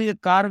driving a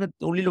car with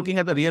only looking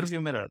at the rear view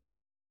mirror.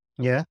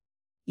 Yeah.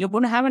 You're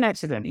going to have an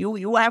accident.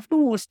 You have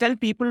to tell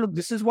people, look,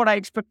 this is what I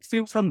expect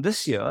you from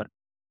this year.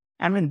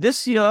 And in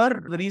this year,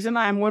 the reason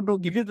I'm going to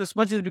give you this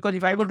much is because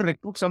if I were to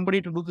recruit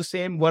somebody to do the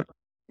same work,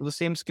 to the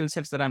same skill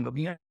sets that I'm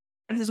looking at,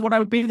 this is what I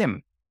will pay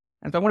them.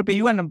 And so I'm going to pay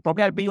you, and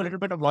probably I'll pay you a little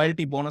bit of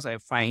loyalty bonus I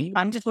find.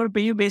 I'm just going to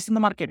pay you based in the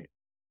market.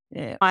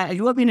 Yeah.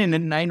 You have been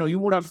in, I know you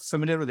would have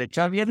familiar with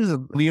HR.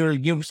 We will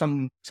give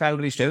some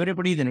salaries to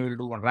everybody, then we will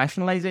do one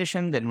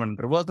rationalization, then one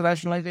reverse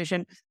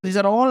rationalization. These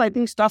are all, I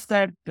think, stuff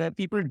that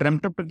people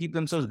dreamt up to keep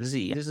themselves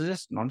busy. This is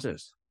just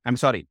nonsense. I'm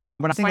sorry.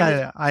 But I I think find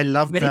it I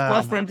love very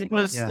first the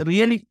principles yeah.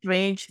 really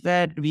strange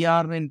that we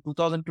are in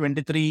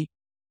 2023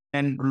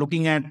 and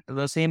looking at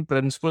the same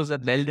principles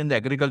that held in the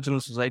agricultural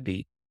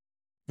society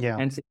Yeah.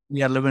 and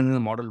we are living in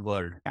a model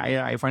world.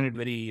 I find it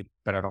very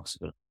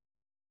paradoxical.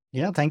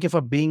 Yeah, thank you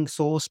for being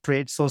so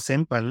straight, so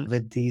simple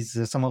with these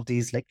some of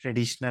these like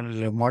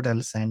traditional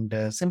models and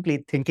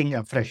simply thinking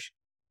afresh.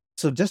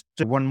 So just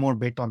one more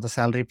bit on the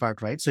salary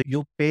part, right? So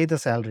you pay the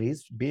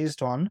salaries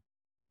based on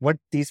what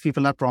these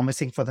people are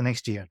promising for the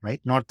next year, right?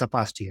 Not the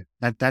past year.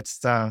 That's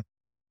the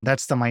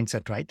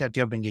mindset, right? That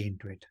you're bringing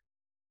into it.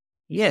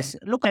 Yes.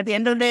 Look, at the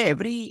end of the day,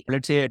 every,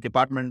 let's say, a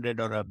department head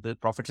or the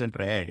profit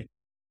center head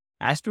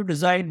has to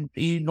decide.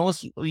 He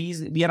knows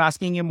we are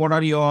asking him, what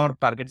are your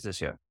targets this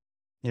year?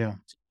 Yeah.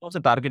 He knows the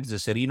targets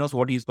this year. He knows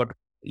what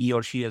he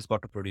or she has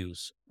got to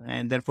produce.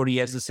 And therefore, he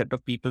has a set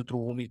of people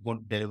through whom he's going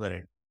to deliver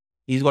it.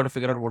 He's got to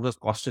figure out what the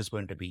cost is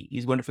going to be.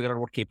 He's going to figure out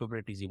what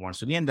capabilities he wants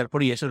to be. And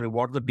therefore, he has to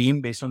reward the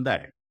team based on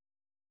that.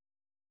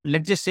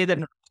 Let's just say that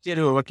next year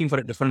you're working for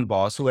a different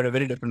boss who had a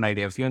very different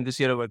idea of you, and this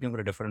year you're working for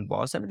a different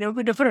boss, and they will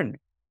be different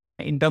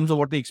in terms of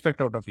what they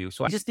expect out of you.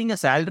 So I just think a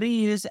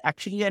salary is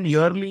actually an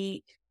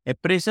yearly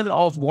appraisal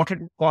of what it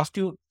cost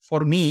you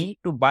for me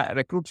to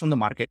recruit from the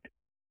market.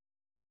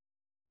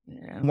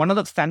 And one of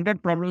the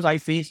standard problems I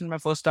faced in my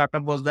first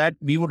startup was that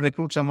we would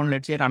recruit someone,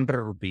 let's say, at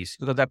 100 rupees,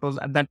 because that was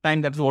at that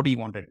time, that's what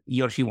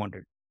he or she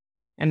wanted.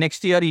 And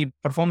next year he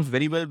performs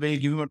very well, we'll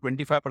give him a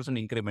 25%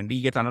 increment. He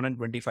gets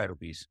 125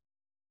 rupees.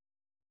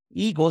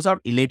 he goes out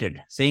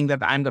elated, saying that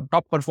I'm the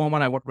top performer,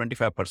 I got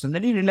 25%.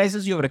 Then he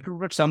realizes you've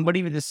recruited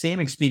somebody with the same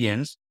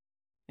experience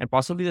and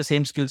possibly the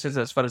same skill sets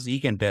as far as he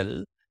can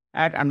tell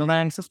at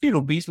 150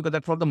 rupees, because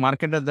that's what the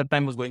market at that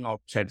time was going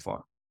outside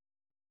for.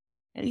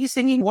 And he's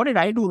thinking, what did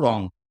I do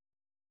wrong?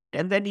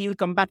 And then he will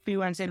come back to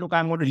you and say, look,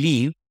 I'm going to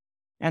leave.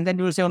 And then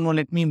you will say, oh, no,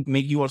 let me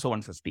make you also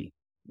 150.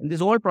 And this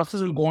whole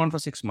process will go on for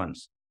 6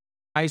 months.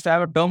 I used to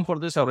have a term for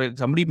this, or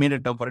somebody made a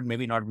term for it,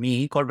 maybe not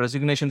me, called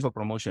resignation for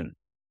promotion,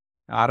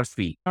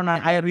 RFP. And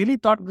I really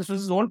thought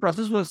this whole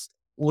process was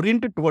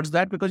oriented towards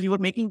that, because you were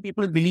making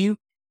people believe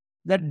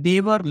that they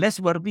were less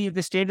worthy if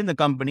they stayed in the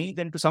company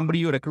than to somebody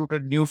you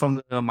recruited new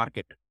from the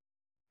market.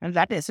 And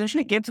that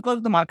essentially came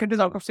because the market is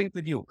out of sync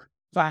with you.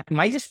 So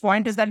my just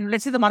point is that,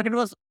 let's say the market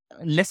was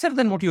lesser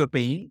than what you were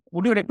paying.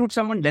 Would you recruit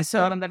someone lesser?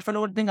 And that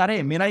fellow would think,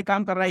 "Arey, mera hi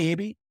kaam kar raha hai ye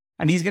bhi,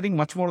 and he's getting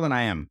much more than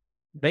I am."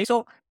 Right?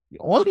 So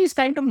all these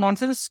kind of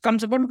nonsense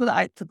comes about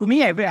because to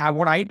me,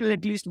 what I tell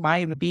at least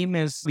my team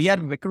is, we are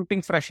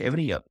recruiting fresh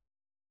every year.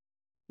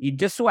 It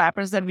just so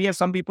happens that we have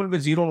some people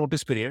with zero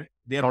notice period.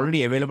 They are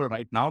already available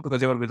right now because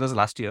they were with us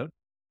last year.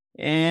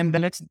 And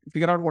then let's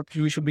figure out what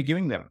we should be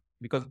giving them,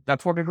 because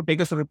that's what it would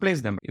take us to replace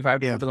them if I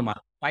have to go to the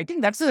market. I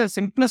think that's the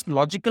simplest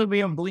logical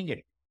way of doing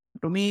it.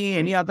 To me,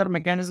 any other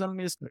mechanism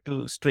is a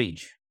little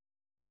strange.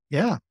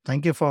 Yeah,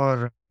 thank you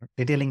for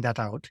detailing that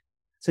out.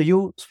 So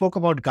you spoke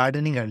about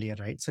gardening earlier,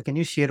 right? So can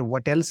you share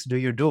what else do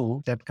you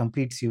do that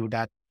completes you,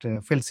 that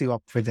fills you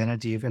up with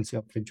energy, fills you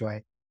up with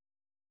joy?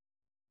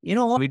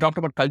 We talked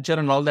about culture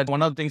and all that.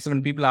 One of the things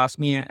when people ask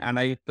me and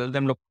I tell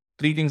them, look,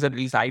 three things that at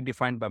least I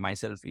defined by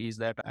myself is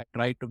that I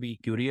try to be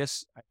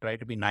curious, I try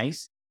to be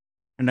nice,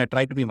 and I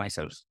try to be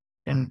myself.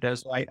 And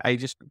so I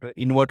just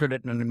inverted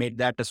it and made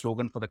that a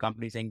slogan for the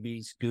company, saying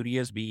be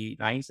curious, be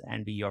nice,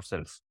 and be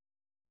yourself.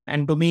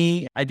 And to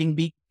me, I think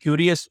be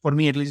curious for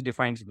me at least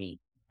defines me.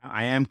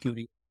 I am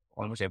curious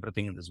almost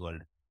everything in this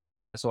world.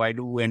 So I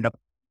do end up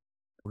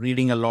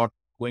reading a lot,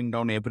 going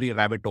down every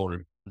rabbit hole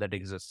that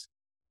exists.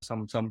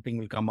 Something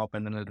will come up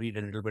and then I'll read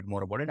a little bit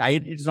more about it.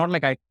 It's not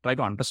like I try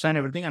to understand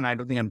everything, and I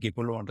don't think I'm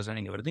capable of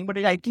understanding everything, but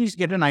I at least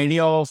get an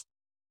idea of,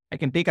 I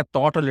can take a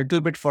thought a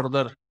little bit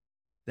further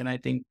than I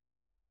think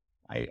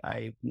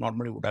I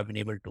normally would have been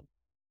able to.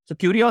 So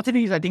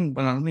curiosity is, I think,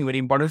 something very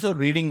important. So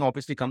reading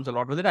obviously comes a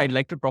lot with it. I'd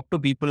like to talk to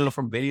people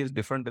from various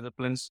different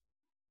disciplines,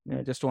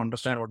 just to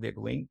understand what they're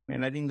doing.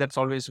 And I think that's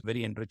always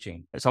very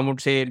enriching. Some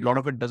would say a lot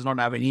of it does not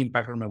have any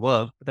impact on my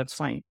work, but that's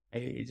fine.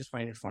 I just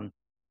find it fun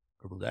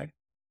to do that.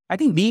 I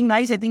think being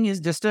nice, I think, is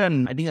just a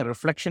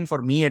reflection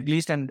for me at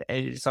least, and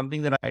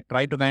something that I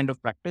try to kind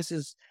of practice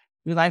is,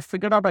 because I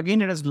figured out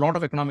again, it has a lot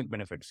of economic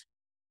benefits.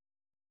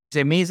 It's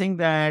amazing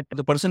that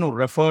the person who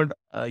referred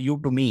you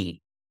to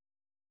me,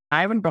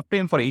 I haven't talked to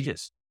him for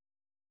ages.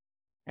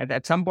 And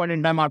at some point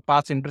in time, our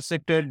paths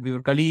intersected. We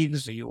were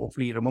colleagues. He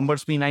hopefully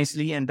remembers me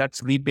nicely, and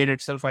that's repaid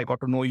itself. I got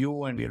to know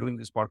you, and we're doing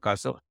this podcast.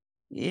 So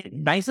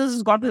niceness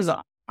has got this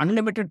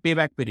unlimited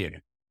payback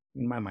period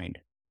in my mind.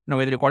 Now,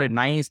 whether you call it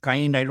nice,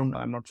 kind, I don't know.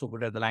 I'm not so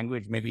good at the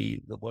language.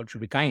 Maybe the word should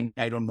be kind.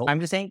 I don't know.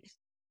 I'm just saying,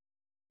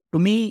 to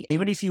me,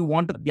 even if you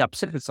want to be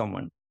upset with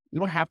someone, you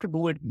don't have to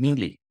do it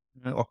meanly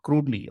or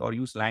crudely or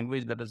use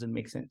language that doesn't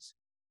make sense,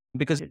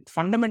 because it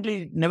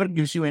fundamentally never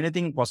gives you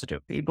anything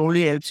positive. It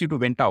only helps you to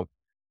vent out,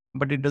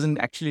 but it doesn't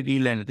actually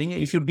deal anything.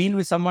 If you deal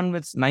with someone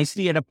with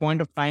nicely at a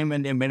point of time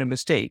when they made a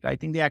mistake, I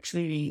think they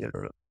actually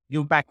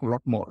give back a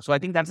lot more. So I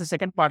think that's the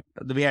second part,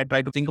 the way I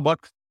try to think about.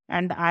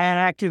 And I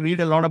actually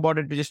read a lot about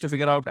it just to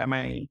figure out,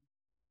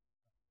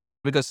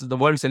 because the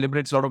world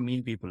celebrates a lot of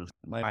mean people.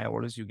 I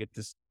always, you get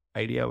this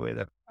idea where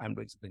that I'm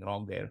doing something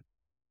wrong there.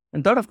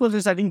 And third, of course,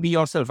 is I think be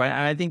yourself.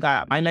 I think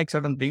I like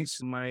certain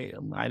things. I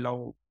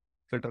love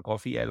filter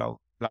coffee. I love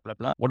blah, blah,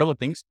 blah, whatever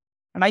things.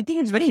 And I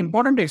think it's very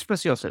important to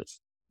express yourself.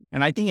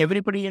 And I think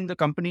everybody in the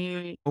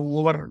company,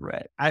 whoever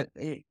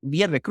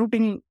we are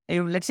recruiting,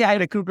 let's say I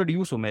recruited you,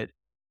 Sumit.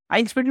 I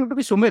expect you to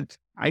be Sumit.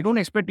 I don't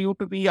expect you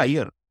to be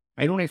Iyer.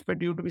 I don't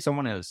expect you to be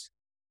someone else.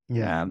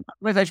 Yeah.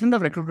 Otherwise, I shouldn't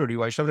have recruited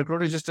you. I should have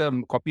recruited just a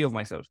copy of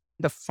myself.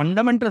 The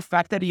fundamental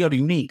fact that you're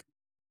unique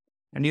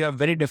and you are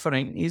very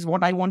different is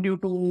what I want you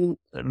to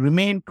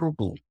remain true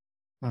to.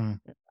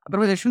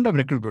 Otherwise, I shouldn't have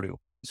recruited you.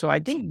 So I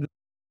think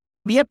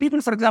we have people,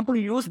 for example,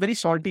 who use very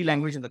salty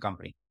language in the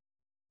company.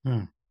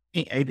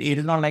 It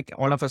is not like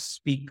all of us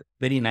speak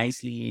very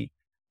nicely.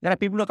 There are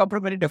people who come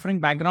from very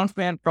different backgrounds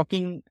where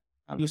talking,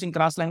 using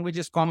crass language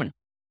is common.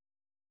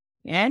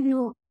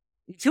 And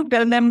if you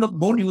tell them, look,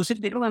 don't use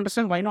it, they don't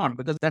understand why not,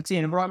 because that's the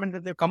environment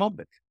that they've come up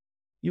with.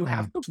 You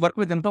have to work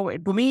with them. So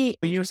to me,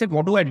 when you said,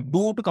 what do I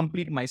do to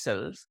complete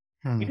myself?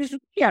 It is to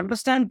really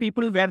understand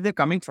people where they're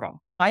coming from.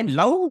 I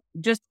love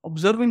just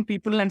observing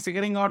people and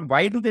figuring out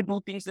why do they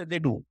do things that they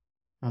do.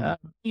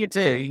 It's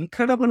an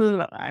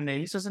incredible and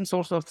incessant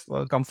source of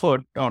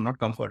comfort, or not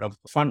comfort, of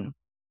fun,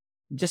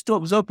 just to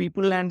observe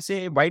people and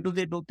say, why do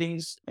they do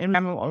things? And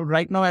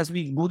right now, as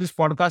we do this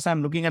podcast,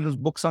 I'm looking at those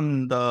books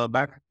on the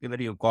back that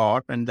you've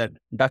got and that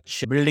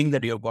Dutch building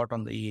that you've got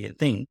on the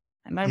thing.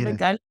 And I'm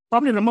like, I'll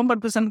probably remember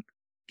this and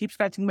keep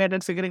scratching my head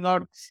and figuring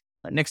out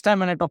Next time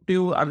when I talk to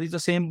you, are these the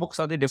same books?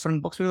 Are they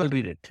different books? We will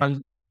read it.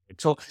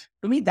 So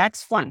to me,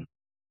 that's fun.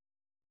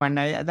 And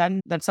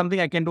then that's something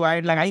I can do.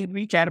 I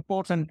reach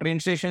airports and train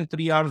stations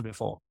 3 hours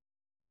before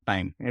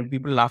time, and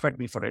people laugh at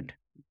me for it.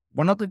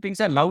 One of the things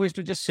I love is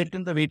to just sit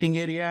in the waiting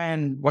area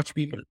and watch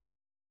people.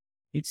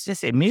 It's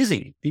just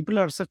amazing. People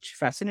are such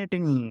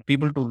fascinating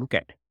people to look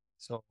at.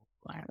 So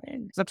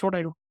that's what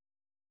I do.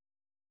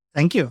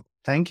 Thank you.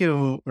 Thank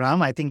you,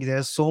 Ram. I think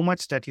there's so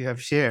much that you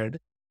have shared,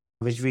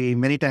 which we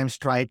many times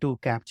try to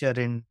capture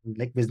in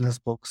like business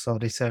books or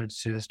research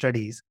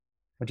studies.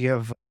 But you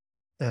have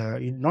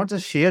you not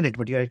just shared it,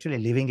 but you're actually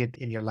living it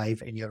in your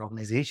life, in your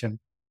organization.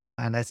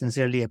 And I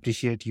sincerely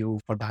appreciate you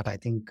for that. I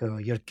think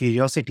your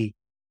curiosity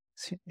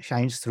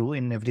shines through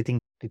in everything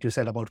that you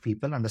said about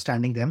people,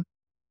 understanding them,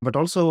 but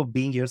also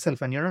being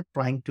yourself. And you're not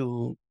trying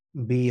to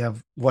be a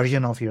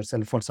version of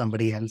yourself for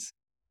somebody else.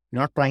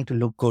 You're not trying to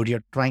look good.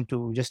 You're trying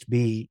to just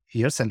be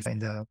yourself in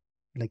the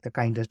like the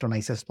kindest or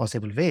nicest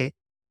possible way.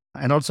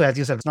 And also, as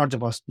you said, it's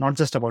not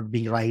just about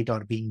being right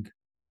or being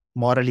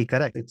morally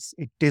correct.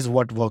 It is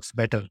what works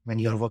better when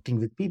you're working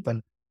with people.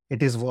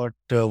 It is what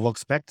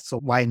works best. So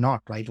why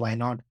not, right? Why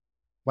not?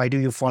 Why do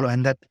you follow?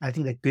 And that I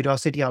think that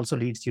curiosity also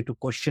leads you to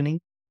questioning,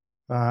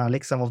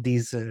 like some of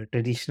these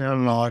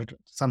traditional or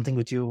something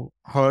which you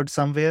heard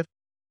somewhere,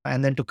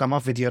 and then to come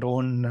up with your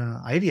own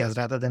ideas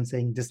rather than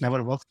saying this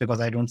never works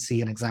because I don't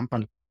see an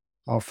example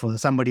of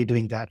somebody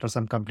doing that or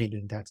some company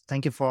doing that. So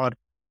thank you for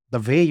the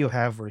way you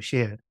have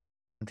shared.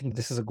 I think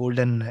this is a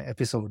golden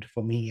episode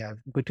for me.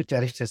 I'm going to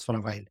cherish this for a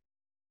while.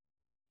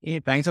 Hey,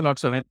 thanks a lot,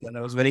 Sumit. And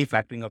I was very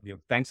flattering of you.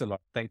 Thanks a lot.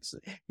 Thanks.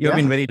 You have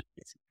been Yeah.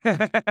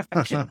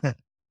 very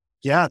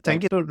Yeah. Thank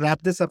Thanks. you. To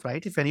wrap this up,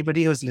 right? If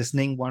anybody who's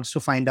listening wants to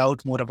find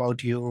out more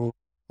about you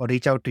or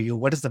reach out to you,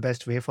 what is the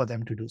best way for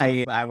them to do so?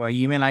 I have an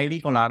email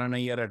ID called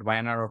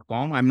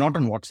rnier@vayana.com. I'm not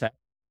on WhatsApp,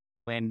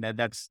 and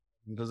that's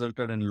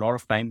resulted in a lot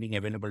of time being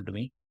available to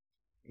me.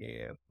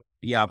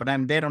 Yeah, but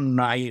I'm there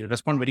I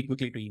respond very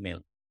quickly to email.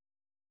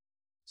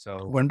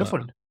 So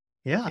Wonderful.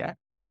 Yeah. yeah.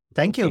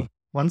 Thank you Okay.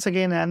 once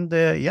again. And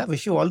yeah,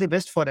 wish you all the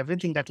best for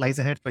everything that lies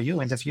ahead for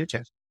you in the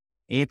future.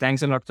 Hey,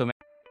 thanks a lot, Sumit.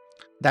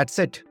 That's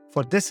it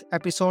for this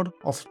episode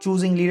of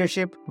Choosing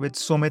Leadership with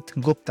Sumit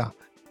Gupta.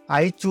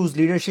 I choose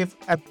leadership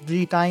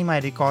every time I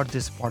record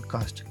this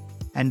podcast,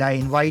 and I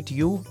invite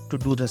you to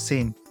do the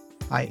same.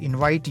 I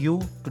invite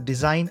you to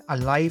design a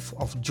life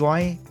of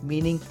joy,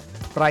 meaning,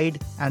 pride,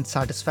 and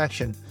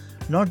satisfaction,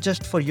 not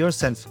just for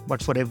yourself,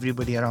 but for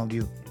everybody around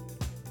you.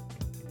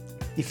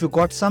 If you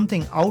got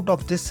something out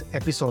of this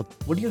episode,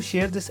 would you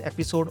share this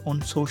episode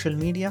on social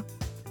media?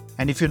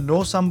 And if you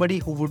know somebody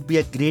who would be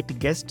a great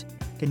guest,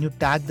 can you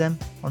tag them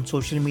on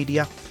social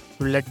media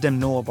to let them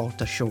know about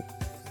the show?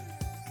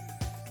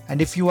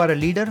 And if you are a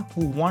leader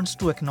who wants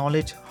to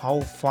acknowledge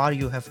how far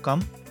you have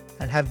come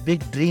and have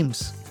big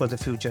dreams for the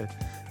future,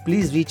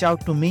 please reach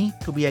out to me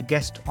to be a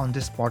guest on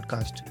this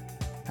podcast.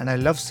 And I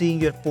love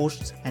seeing your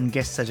posts and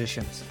guest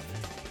suggestions.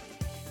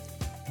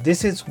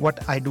 This is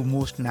what I do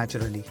most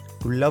naturally,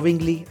 to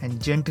lovingly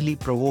and gently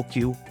provoke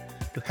you,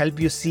 to help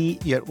you see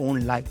your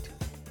own light,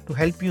 to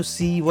help you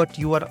see what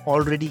you are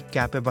already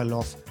capable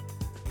of.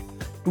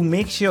 To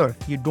make sure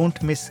you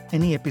don't miss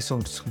any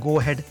episodes, go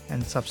ahead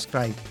and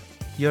subscribe.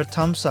 Your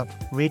thumbs up,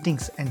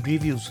 ratings, and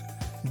reviews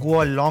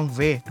go a long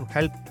way to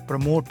help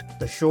promote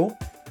the show,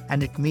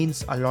 and it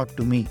means a lot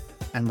to me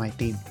and my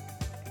team.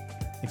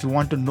 If you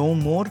want to know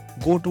more,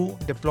 go to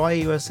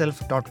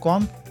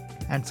deployyourself.com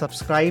and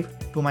subscribe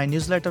to my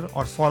newsletter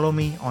or follow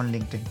me on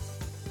LinkedIn.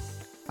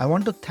 I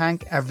want to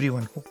thank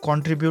everyone who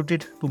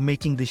contributed to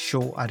making this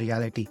show a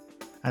reality,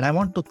 and I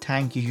want to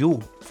thank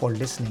you for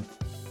listening.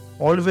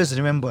 Always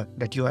remember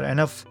that you are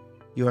enough,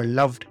 you are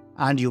loved,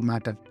 and you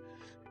matter.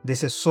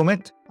 This is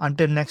Sumit.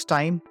 Until next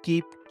time,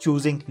 keep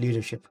choosing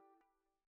leadership.